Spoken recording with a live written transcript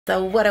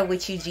So what up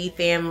with you, G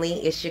family?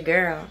 It's your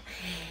girl.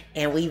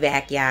 And we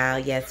back, y'all.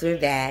 Yes, we're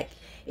back.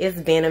 It's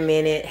been a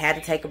minute. Had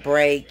to take a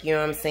break, you know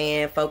what I'm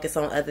saying? Focus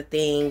on other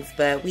things.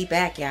 But we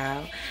back,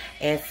 y'all.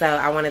 And so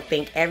I want to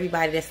thank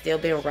everybody that's still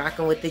been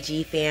rocking with the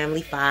G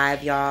Family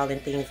 5, y'all,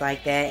 and things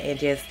like that. And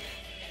just,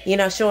 you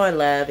know, showing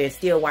love and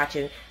still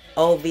watching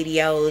old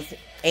videos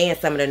and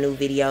some of the new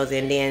videos.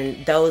 And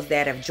then those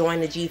that have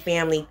joined the G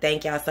Family,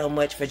 thank y'all so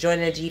much for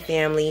joining the G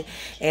Family.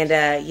 And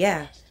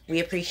yeah, we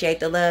appreciate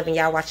the love and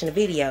y'all watching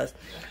the videos.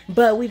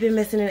 But we've been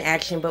missing in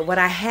action. But what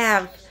I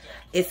have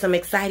is some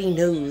exciting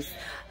news.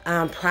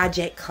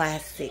 Project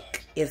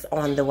Classic is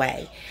on the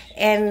way.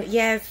 And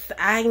yes,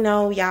 I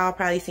know y'all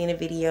probably seen a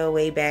video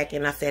way back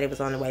and I said it was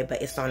on the way, but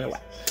it's on the way.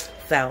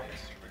 So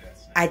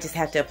I just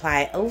have to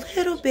apply a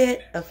little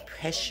bit of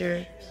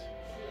pressure.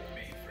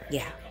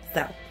 Yeah,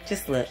 so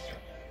just look.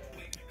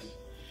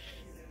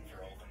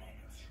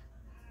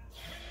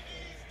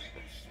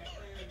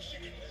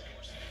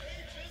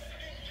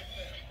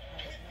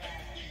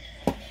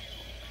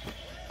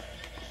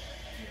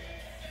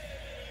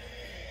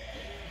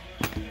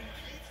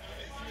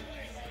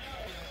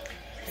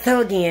 So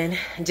again,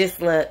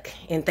 just look,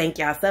 and thank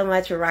y'all so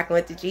much for rocking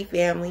with the G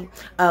Family.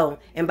 Oh,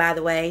 and by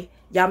the way,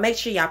 y'all make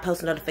sure y'all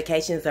post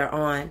notifications are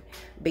on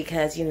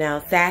because, you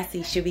know,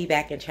 Sassy should be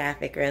back in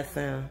traffic real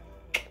soon.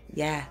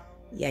 Yeah.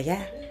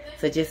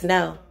 So just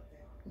know,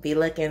 be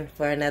looking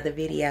for another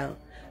video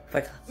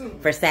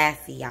for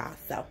Sassy, y'all.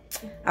 So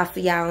I'll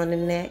see y'all on the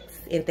next,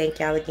 and thank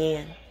y'all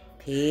again.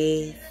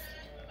 Peace.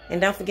 And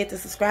don't forget to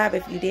subscribe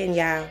if you didn't,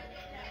 y'all.